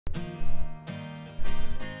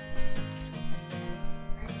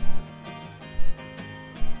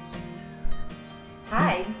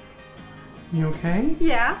You okay?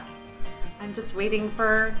 Yeah. I'm just waiting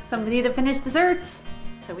for somebody to finish desserts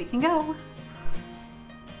so we can go.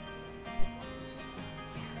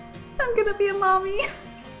 I'm gonna be a mommy.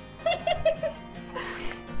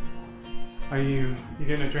 Are you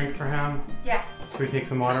getting a drink for him? Yeah. Should we take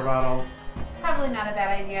some water bottles? Probably not a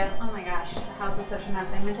bad idea. Oh my gosh, the house is such a mess.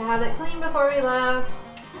 I meant to have it clean before we left.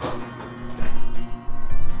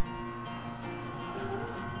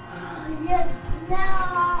 Yes,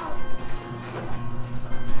 no.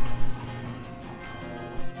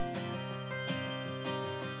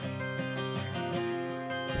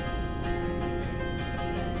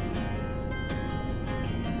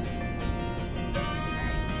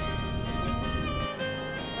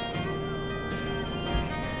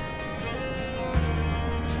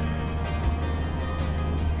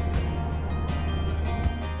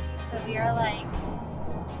 So we are like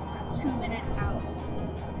 2 minutes out.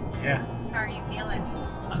 Yeah. How are you feeling?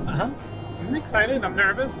 I'm excited. I'm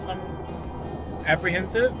nervous. I'm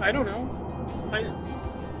apprehensive. I don't know.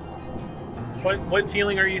 What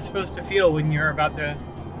feeling are you supposed to feel when you're about to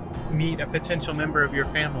meet a potential member of your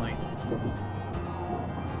family?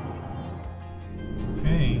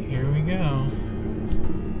 Okay, here we go.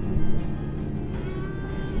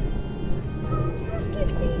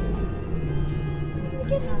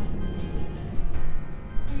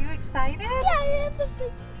 Are you excited? Yeah,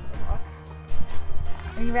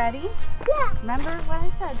 Are you ready? yeah. Remember what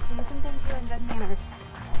I said, please and thank you in good manners.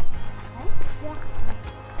 Okay? Yeah.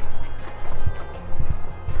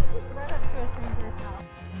 Right up to a stranger's house.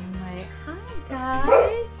 I'm like, hi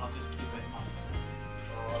guys. I'll just keep it.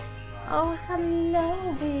 Oh, hello,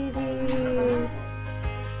 baby.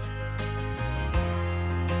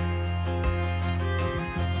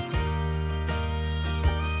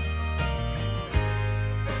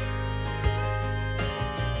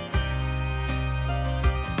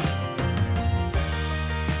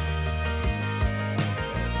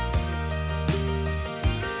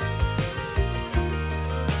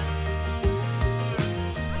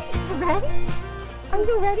 Ready? Are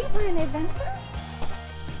you ready for an adventure?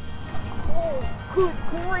 Oh, good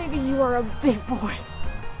gravy, you are a big boy.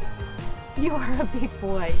 You are a big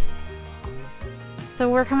boy. So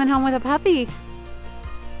we're coming home with a puppy.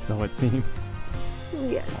 So it seems.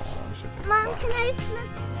 Yes. Mom, can I smell?